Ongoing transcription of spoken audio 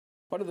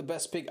What are the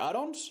best pig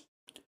add-ons?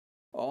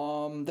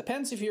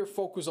 Depends if you're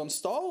focused on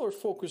stall or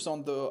focused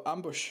on the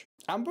ambush.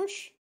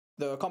 Ambush,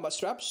 the combat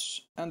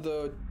straps, and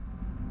the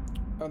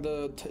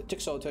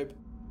jigsaw tape.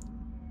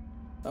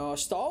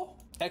 Stall,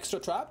 extra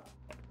trap,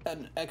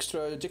 and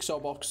extra jigsaw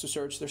box to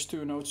search. There's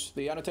 2 notes: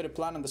 the annotated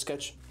plan and the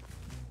sketch.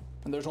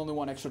 And there's only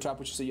 1 extra trap,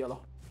 which is a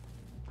yellow.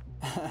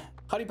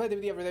 How do you play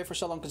DBD every day for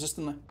so long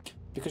consistently?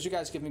 Because you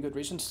guys give me good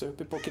reasons to.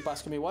 People keep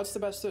asking me, what's the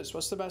best this?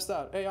 What's the best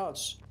that? Hey,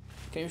 odds.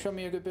 Can you show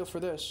me a good build for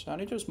this?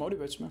 And it just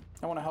motivates me.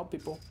 I want to help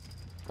people.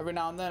 Every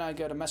now and then I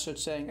get a message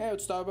saying, hey,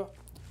 Otzdarva,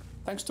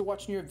 thanks to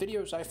watching your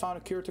videos, I found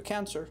a cure to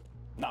cancer.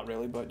 Not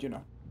really, but you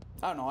know.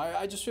 I don't know.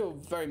 I just feel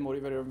very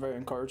motivated and very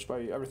encouraged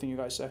by everything you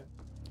guys say.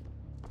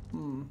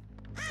 And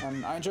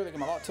I enjoy the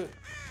game a lot too.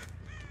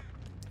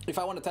 If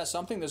I want to test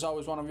something, there's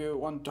always one of you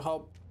want to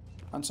help,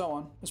 and so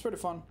on. It's pretty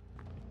fun.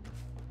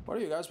 What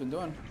have you guys been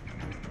doing?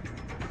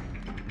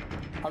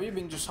 Have you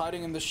been just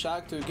hiding in the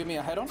shack to give me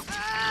a head on?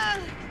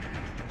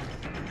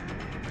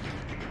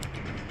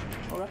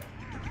 Okay.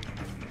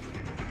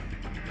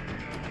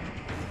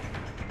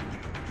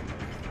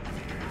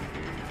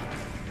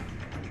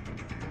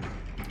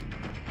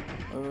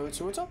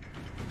 So what's up?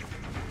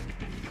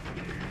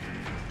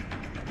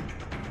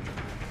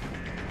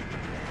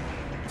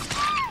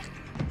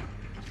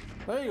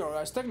 There you go,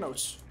 guys. Take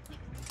notes.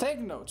 Take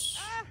notes.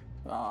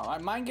 I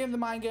mind game the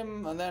mind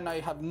game, and then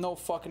I have no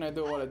fucking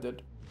idea what I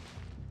did.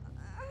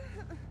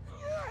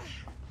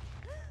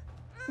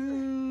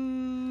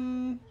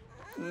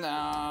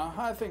 Nah,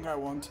 I think I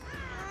won't.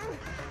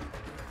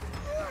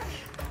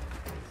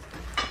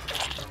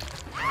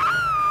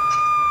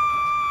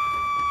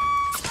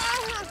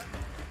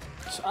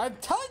 I'm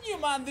telling you,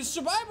 man, these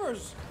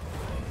survivors,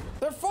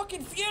 they're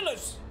fucking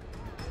fearless.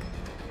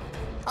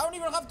 I don't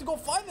even have to go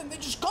find them, they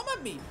just come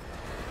at me.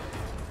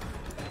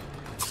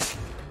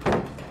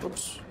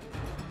 Oops.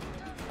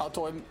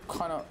 Auto aim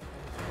kind of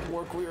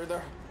work weird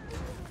there.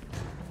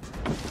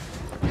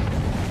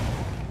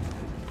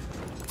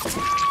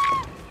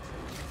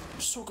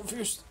 I'm so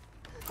confused.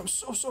 I'm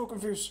so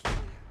confused.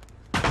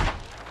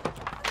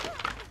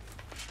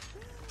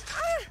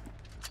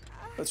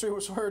 That tree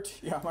was hurt.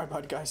 Yeah, my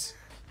bad, guys.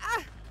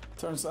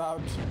 Turns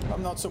out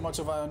I'm not so much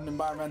of an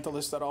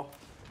environmentalist at all.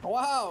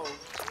 Wow!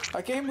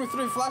 I came with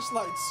 3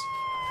 flashlights,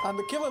 and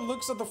the killer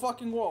looks at the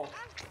fucking wall.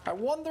 I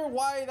wonder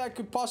why that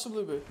could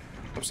possibly be.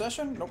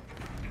 Obsession? Nope.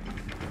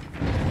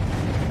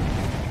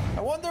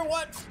 I wonder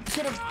what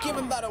could have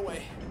given that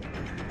away.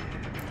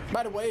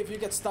 By the way, if you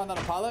get stunned on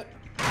a pallet,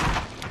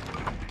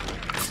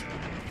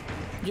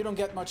 you don't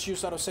get much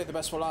use out of Save the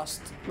Best for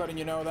Last, letting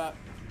you know that.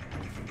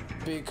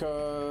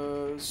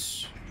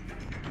 Because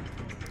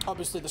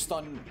obviously the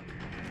stun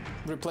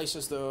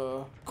replaces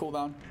the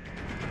cooldown.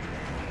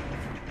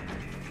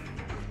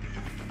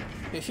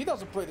 If he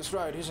doesn't play this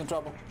right, he's in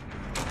trouble.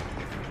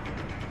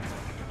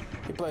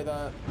 He played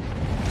that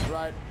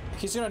right.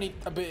 He's gonna need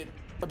a bit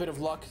of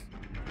luck.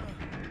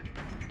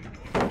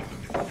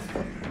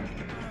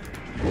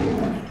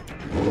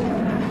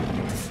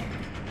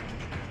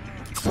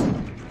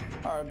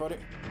 All right, buddy.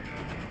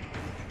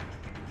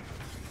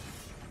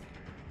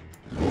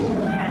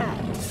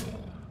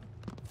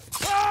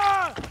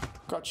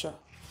 Gotcha.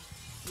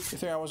 You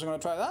think I wasn't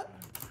gonna try that?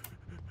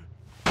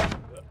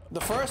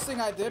 The first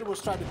thing I did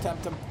was try to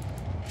tempt him.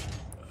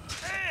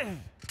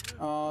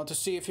 To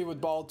see if he would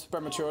bolt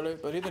prematurely,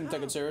 but he didn't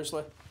take it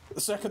seriously.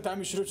 The second time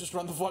he should have just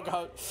run the fuck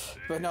out.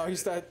 But no, he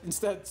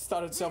instead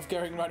started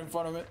self-carrying right in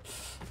front of it.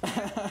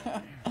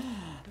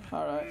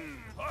 Alright.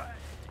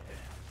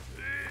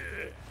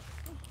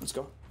 Let's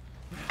go.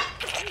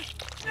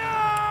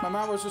 My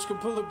man was just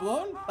completely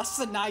blown? That's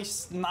a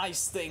nice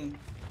thing,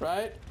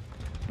 right?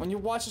 When you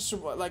watch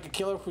like a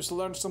killer who's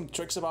learned some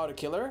tricks about a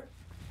killer,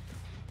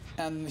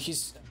 and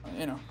he's,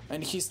 you know,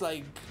 and he's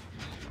like,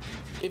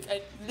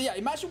 yeah,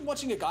 imagine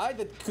watching a guy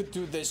that could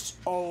do this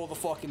all the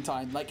fucking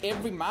time. Like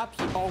every map,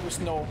 he always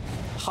know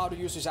how to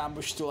use his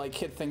ambush to like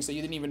hit things that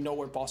you didn't even know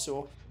were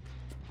possible.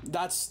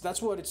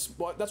 That's what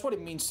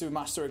it means to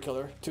master a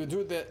killer.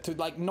 To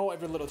like know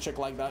every little trick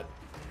like that.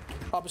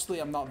 Obviously,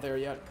 I'm not there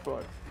yet,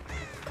 but.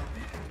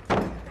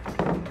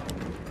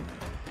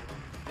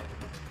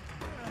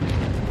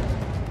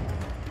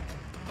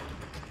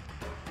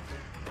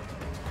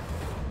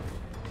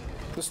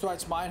 This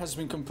Dwight's mind has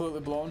been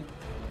completely blown.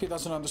 He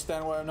doesn't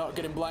understand why I'm not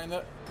getting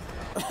blinded.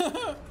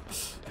 Oh,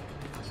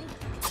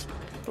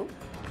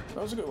 that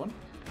was a good one.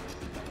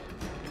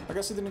 I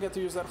guess he didn't get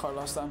to use that card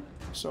last time,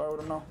 so I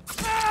wouldn't know.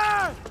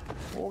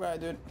 Okay,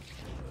 dude.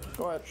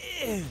 Go ahead.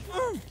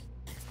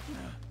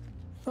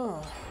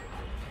 Oh.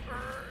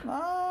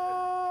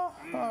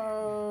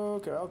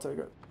 Okay, I'll take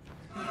it.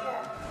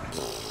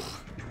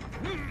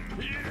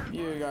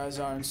 You guys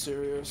aren't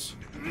serious.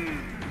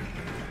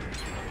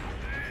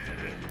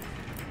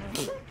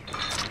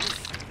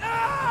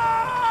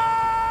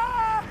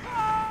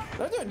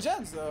 They're doing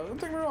gens though, don't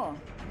take me wrong.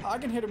 I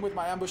can hit him with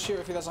my ambush here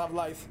if he doesn't have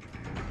life.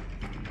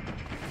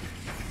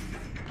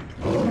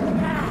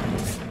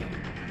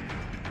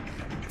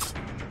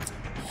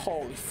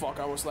 Holy fuck,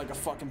 I was like a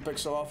fucking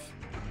pixel off.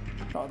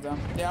 Oh damn.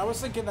 Yeah, I was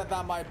thinking that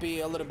that might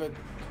be a little bit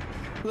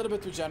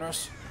too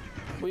generous.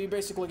 We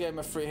basically gave him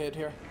a free hit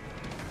here.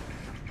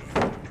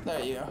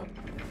 There you go.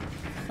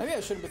 Maybe I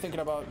shouldn't be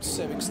thinking about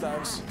saving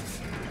stacks.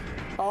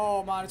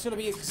 Oh man, it's gonna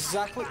be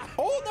exactly.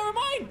 Oh, never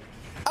mind.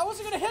 I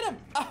wasn't gonna hit him.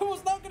 I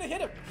was not gonna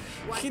hit him.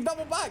 He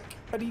doubled back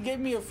and he gave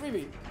me a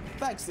freebie.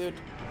 Thanks, dude.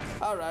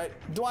 All right,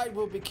 Dwight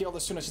will be killed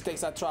as soon as he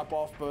takes that trap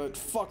off, but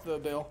fuck the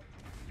bill.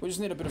 We just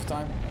need a bit of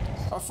time.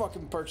 Our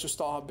fucking perks just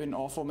all have been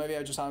awful. Maybe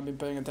I just haven't been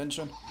paying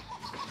attention.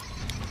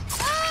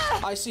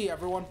 I see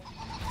everyone.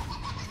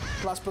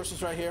 Last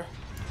person's right here.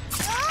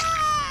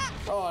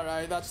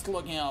 Alright, that's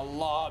looking a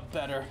lot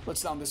better.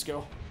 Let's down this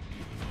go.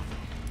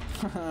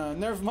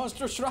 Nerve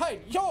Monster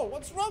Shrine. Yo,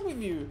 what's wrong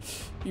with you?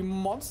 You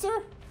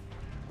monster?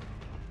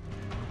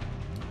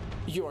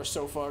 You are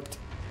so fucked.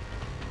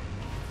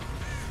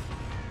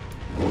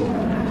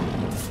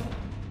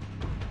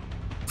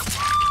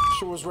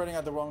 She was running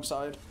at the wrong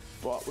side,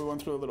 but we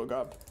went through a little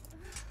gap.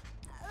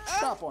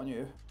 Crap on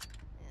you.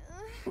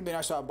 It would be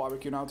nice to have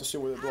barbecue now to see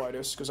where the Dwight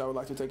is, because I would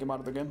like to take him out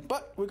of the game.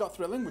 But we got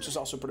thrilling, which is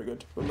also pretty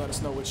good. Will let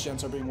us know which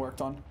gens are being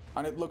worked on.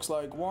 And it looks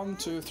like 1,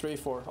 2, 3,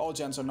 4. All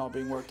gens are not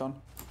being worked on.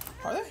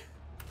 Are they?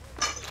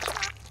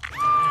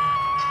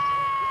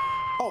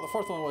 Oh, the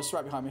fourth one was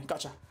right behind me.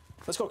 Gotcha.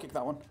 Let's go kick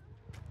that one.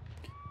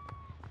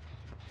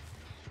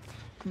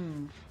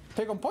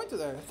 Pig on point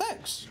today.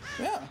 Thanks.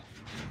 Yeah.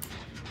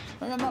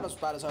 Maybe I'm not as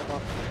bad as I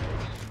thought.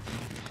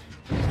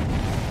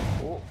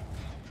 Oh.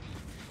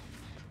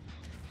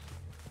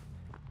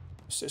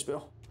 Sis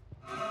Bill.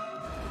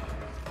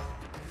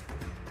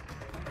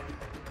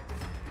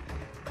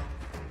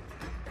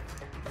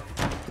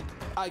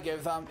 I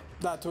gave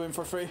that to him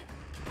for free.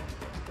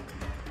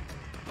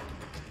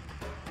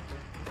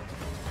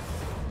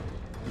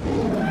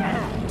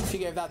 He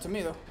gave that to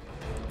me though.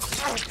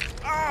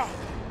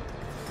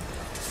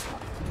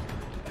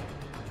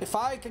 If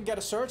I can get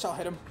a search, I'll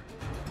hit him.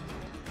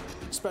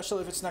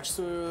 Especially if it's next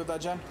to that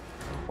gen.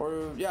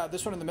 Or yeah,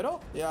 this one in the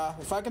middle. Yeah,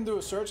 if I can do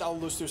a search, I'll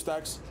lose 2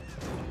 stacks.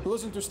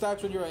 Losing 2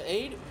 stacks when you're at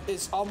 8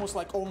 is almost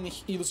like only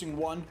losing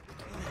 1.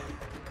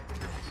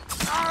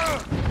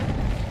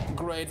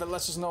 Great, that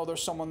lets us know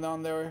there's someone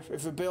down there.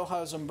 If the bill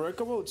has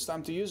Unbreakable, it's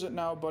time to use it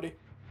now, buddy.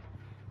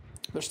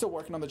 They're still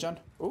working on the gen.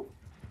 Ooh.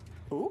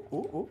 Ooh,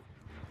 ooh, ooh.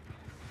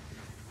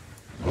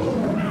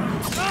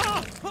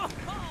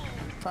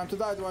 Time to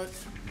die, Dwight.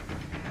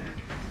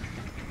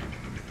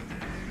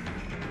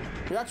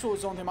 We actually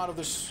zoned him out of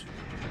this.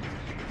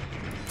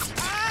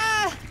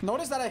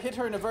 Notice that I hit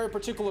her in a very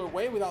particular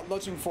way without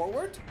lunging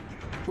forward,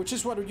 which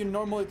is what you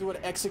normally do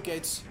at exit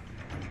gates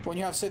when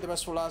you have Save the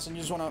Best for Last and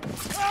you just want to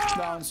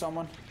down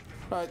someone.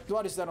 Right,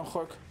 Dwight is dead on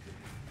hook.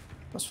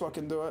 Let's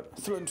fucking do it.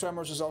 Thrilling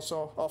Tremors is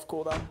also off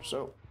cooldown,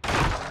 so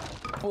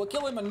we'll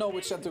kill him and know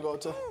which end to go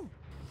to.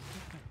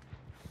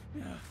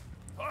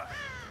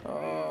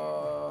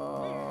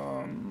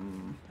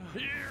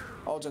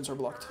 All gens are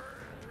blocked.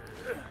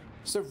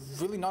 Is there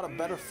really not a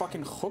better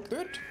fucking hook,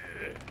 dude?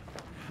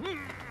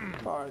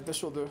 Alright,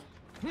 this will do.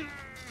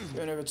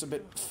 Even if it's a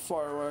bit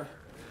far away.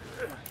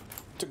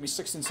 Took me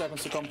 16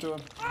 seconds to come to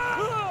him.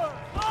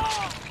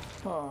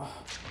 Oh.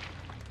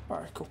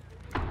 Alright, cool.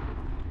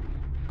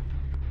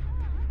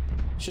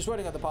 She's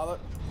waiting at the pilot.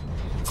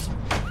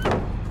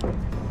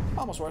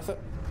 Almost worth it.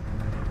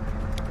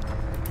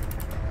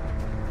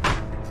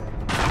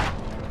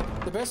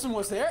 The basin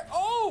was there?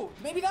 Oh!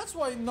 Maybe that's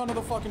why none of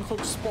the fucking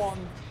hooks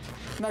spawned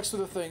next to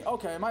the thing.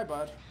 Okay, my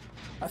bad.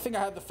 I think I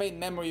had the faint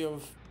memory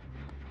of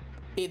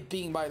it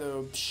being by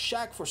the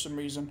shack for some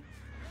reason.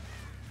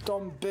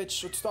 Dumb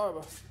bitch,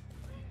 Otzdarva.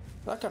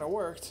 That kind of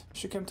worked.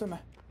 She came to me.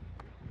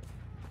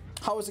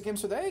 How was the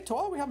games today?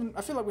 We haven't.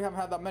 I feel like we haven't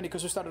had that many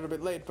because we started a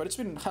bit late, but it's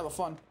been hella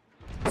fun.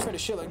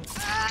 Finished shilling.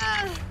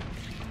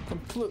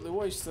 Completely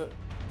wasted.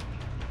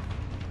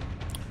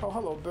 Oh,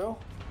 hello, Bill.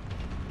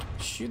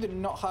 You did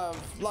not have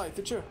light,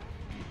 did you?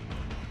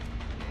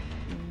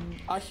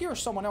 I hear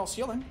someone else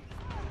yelling.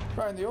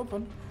 Right in the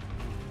open.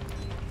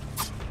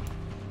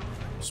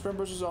 Sprint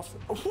burst is off.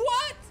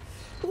 What?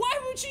 Why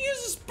would you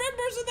use a sprint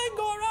burst and then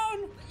go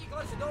around? You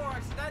closed the door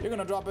accidentally. You're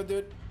gonna drop it,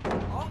 dude.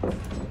 Oh.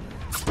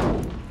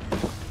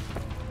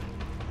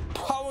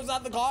 How was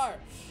that the car?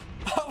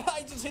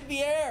 I just hit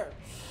the air.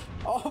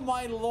 Oh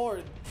my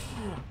lord.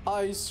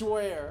 I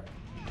swear.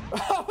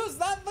 How was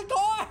that the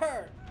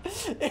car?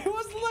 It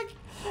was like,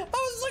 I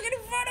was looking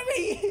in front of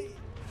me.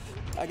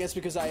 I guess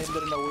because I aimed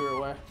it in a weird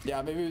way.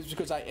 Yeah, maybe it was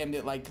because I aimed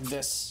it like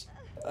this.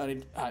 I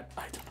don't know.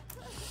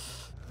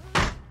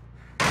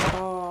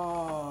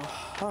 Oh,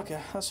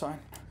 okay, that's fine.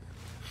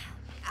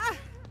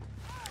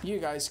 You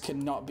guys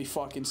cannot be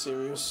fucking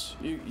serious.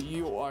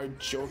 You are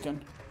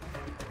joking.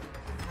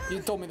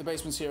 You told me the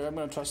basement's here. I'm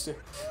gonna trust you.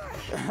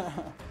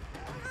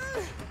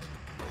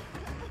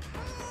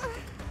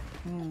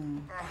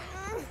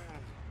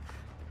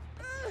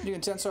 You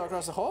can sensor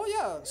across the hall?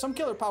 Yeah, some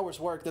killer powers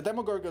work. The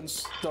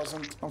Demogorgons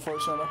doesn't,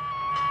 unfortunately.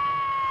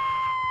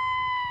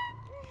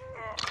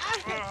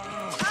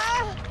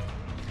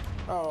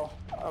 Oh,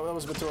 that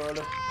was a bit too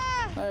early.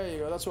 There you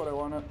go, that's what I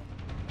wanted.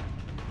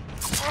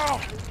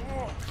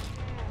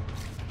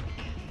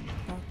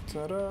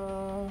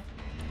 Ta-da.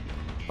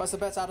 What's the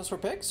best items for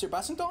picks? Your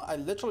Bassington? I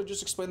literally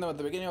just explained them at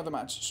the beginning of the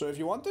match. So if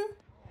you want to,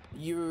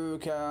 you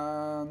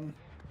can...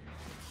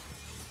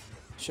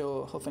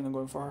 She'll think I'm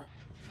going for her.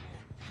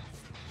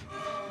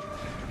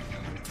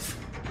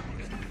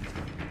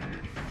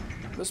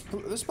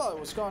 This spell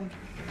was gone.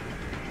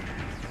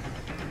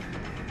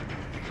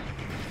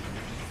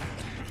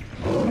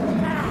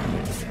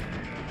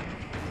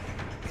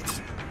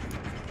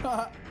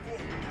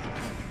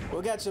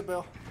 We'll get you,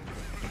 Bill.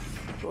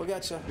 We'll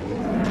get you.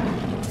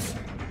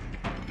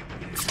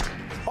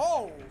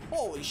 Oh!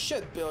 Holy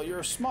shit, Bill,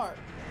 you're smart.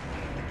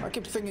 I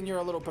keep thinking you're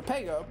a little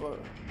papega, but...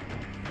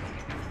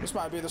 This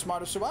might be the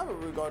smartest survivor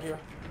we got here.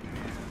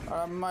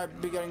 I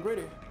might be getting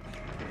greedy.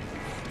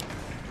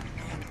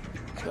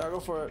 Yeah, go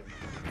for it.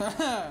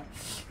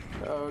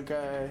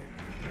 Okay.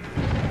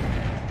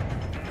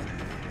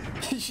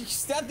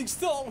 Standing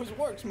still always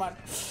works, man.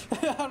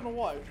 I don't know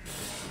why.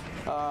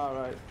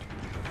 Alright.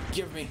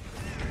 Give me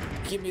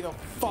the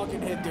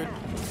fucking hit, dude.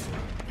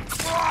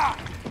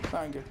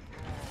 Thank you.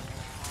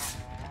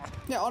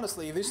 Yeah,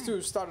 honestly, if these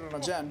two started on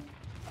a gen,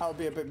 I would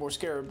be a bit more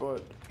scared,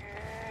 but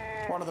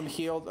one of them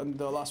healed and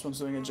the last one's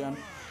doing a gen.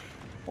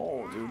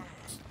 Oh, dude.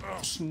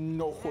 There's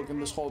no hook in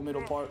this whole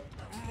middle part.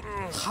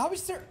 How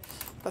is there...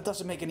 That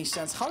doesn't make any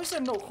sense. How is there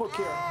no hook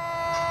here?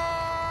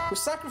 We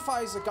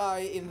sacrifice a guy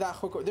in that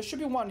hook. There should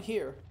be one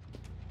here.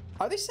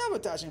 Are they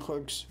sabotaging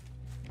hooks?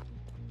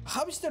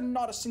 How is there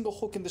not a single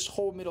hook in this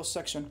whole middle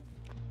section?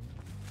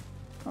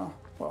 Oh,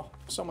 well,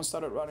 someone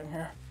started running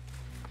here.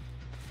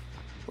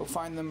 We'll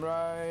find them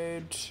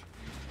right...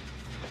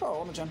 Oh,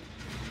 on the gen.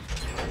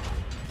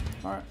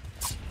 Alright.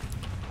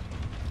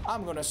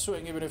 I'm gonna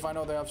swing even if I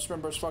know they have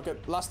sprint burst. Fuck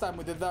it. Last time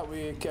we did that,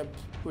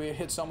 we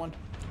hit someone.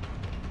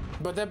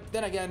 But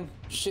then again,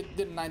 shit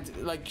didn't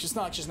 90, like, it's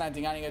not like she's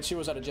 99ing it, she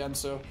was at a gen,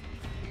 so...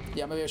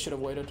 Yeah, maybe I should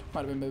have waited.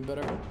 Might have been maybe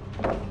better.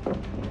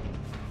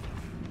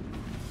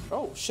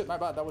 Oh, shit, my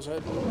bad, that was a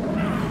hit.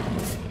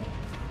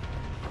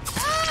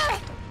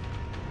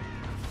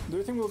 Do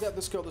you think we'll get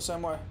this kill the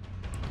same way?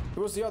 It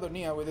was the other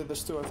Nia we did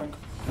this too, I think.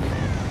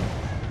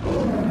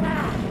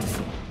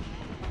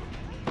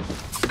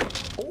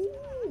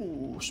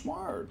 Oh,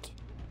 smart.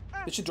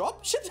 Did she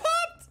drop? She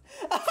dropped!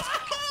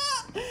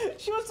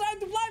 She was trying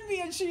to blind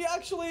me and she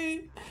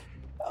actually,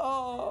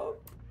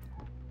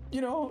 you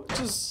know,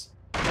 just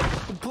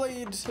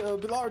played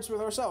billiards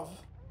with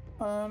herself.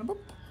 And boop.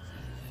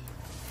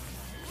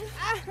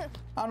 I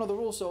don't know the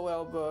rules so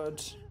well,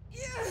 but...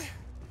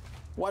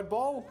 White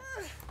ball.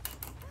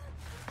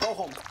 Go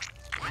home.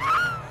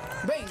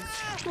 Baines,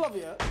 love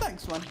you.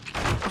 Thanks, man.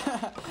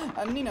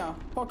 And Nina,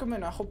 welcome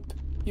in. I hope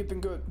you've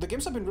been good. The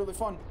games have been really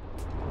fun.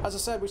 As I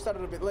said, we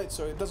started a bit late,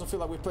 so it doesn't feel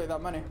like we played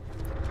that many.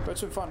 But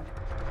it's been fun.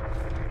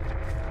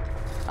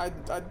 I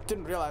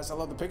didn't realize I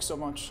love the pick so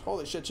much.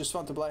 Holy shit, just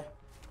fun to play.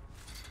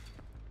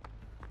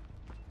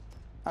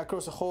 I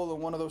crossed a hole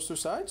on one of those two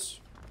sides.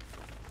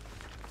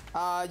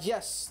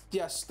 Yes,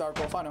 Dark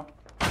Wolf, I know.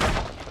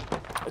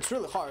 It's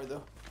really hard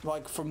though.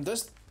 Like from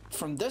this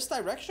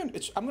direction,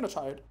 I'm gonna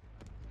try it.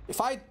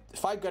 If I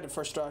get it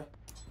first try.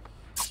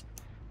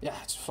 Yeah,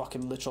 it's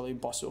fucking literally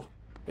impossible.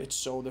 It's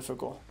so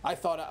difficult. I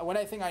thought when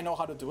I think I know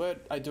how to do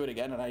it, I do it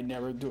again and I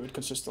never do it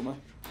consistently.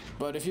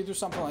 But if you do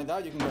something like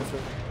that, you can go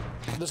through.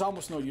 There's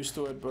almost no use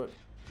to it, but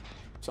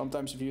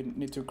sometimes if you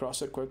need to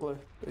cross it quickly,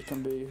 it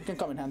can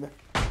come in handy.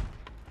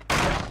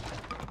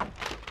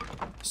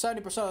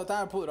 70% of the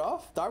time I pull it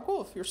off. Dark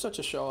Wolf, you're such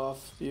a show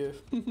off. You.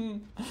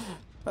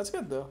 That's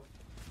good though.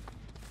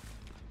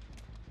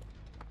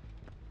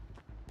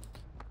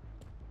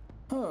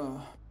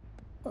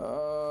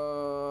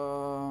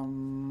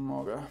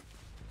 Okay.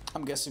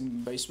 I'm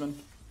guessing basement.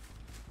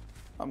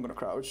 I'm gonna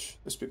crouch.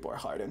 These people are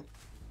hiding.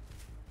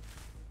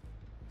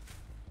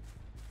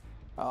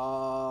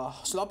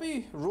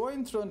 Sloppy,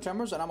 Ruin, Thrill and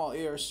Tremors, and I'm all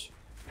ears.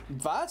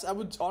 That, I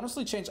would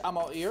honestly change I'm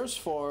all ears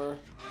for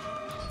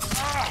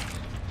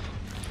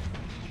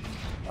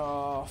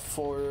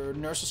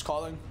Nurse's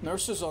Calling.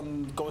 Nurses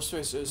on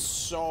Ghostface is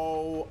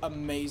so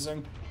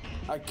amazing.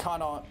 I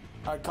cannot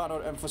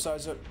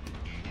emphasize it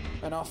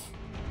enough.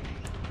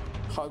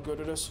 How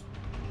good it is.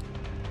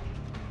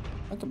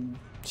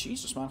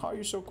 Jesus, man, how are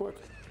you so quick?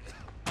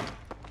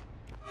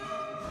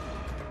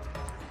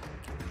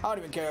 I don't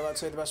even care about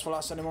say the best for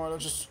last anymore.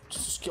 Let's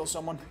just kill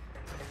someone.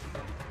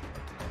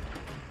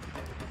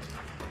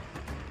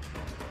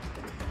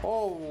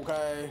 Oh,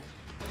 okay.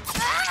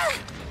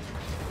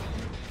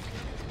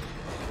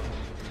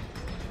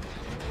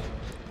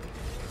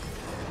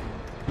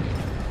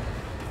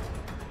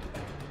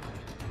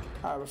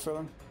 I have a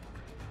feeling.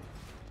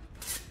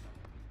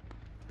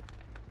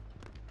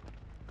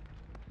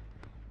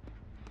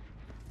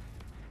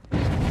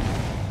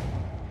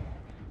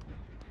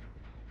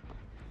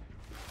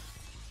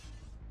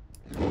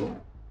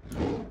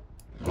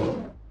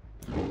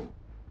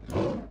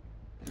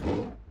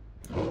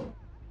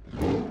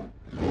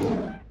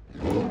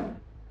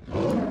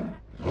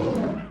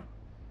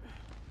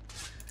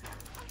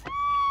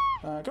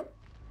 Go.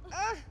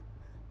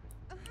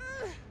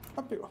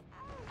 Up you go.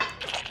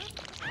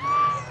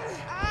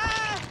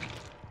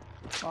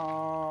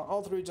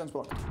 all 3 gens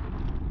blocked.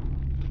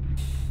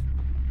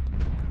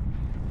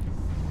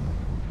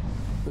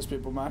 These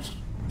people, man.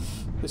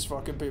 These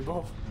fucking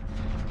people.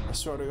 I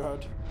swear to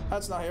God.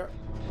 That's not here.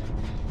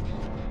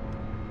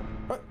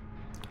 What?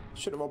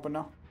 Should have opened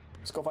now.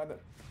 Let's go find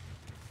it.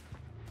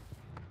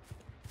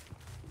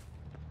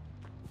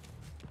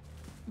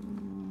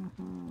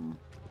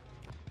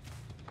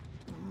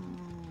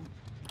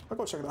 I'll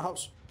go check the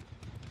house.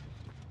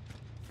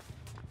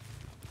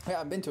 Yeah, I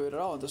haven't been to it at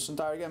all this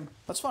entire game.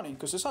 That's funny,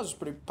 because this house is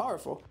pretty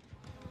powerful.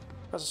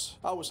 Because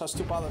ours has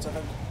 2 pilots, I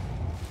think.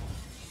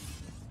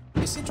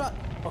 Is he trying?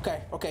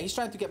 Okay, okay, he's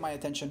trying to get my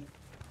attention.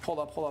 Hold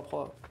up, hold up,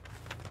 hold up.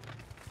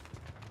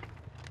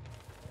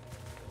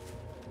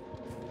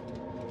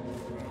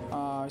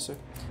 I see.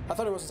 I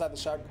thought it was inside the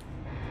shack.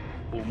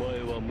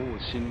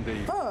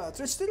 Ah,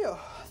 Twitch Studio.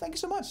 Thank you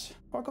so much.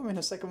 Welcome in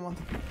the second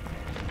month.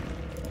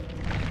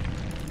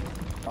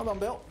 Well done,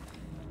 Bill.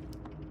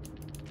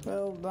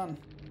 Well done.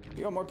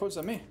 You got more points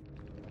than me.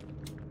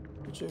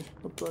 Did you?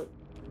 But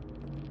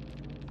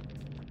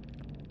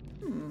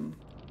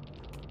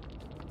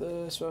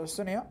this was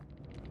the Neo.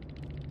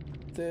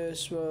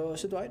 This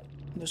was the Dwight.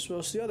 This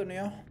was the other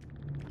Neo.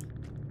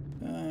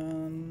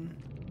 And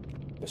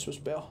this was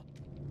Bill.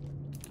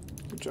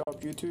 Good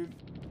job, YouTube.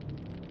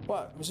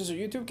 What? Was this a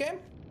YouTube game?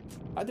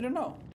 I didn't know.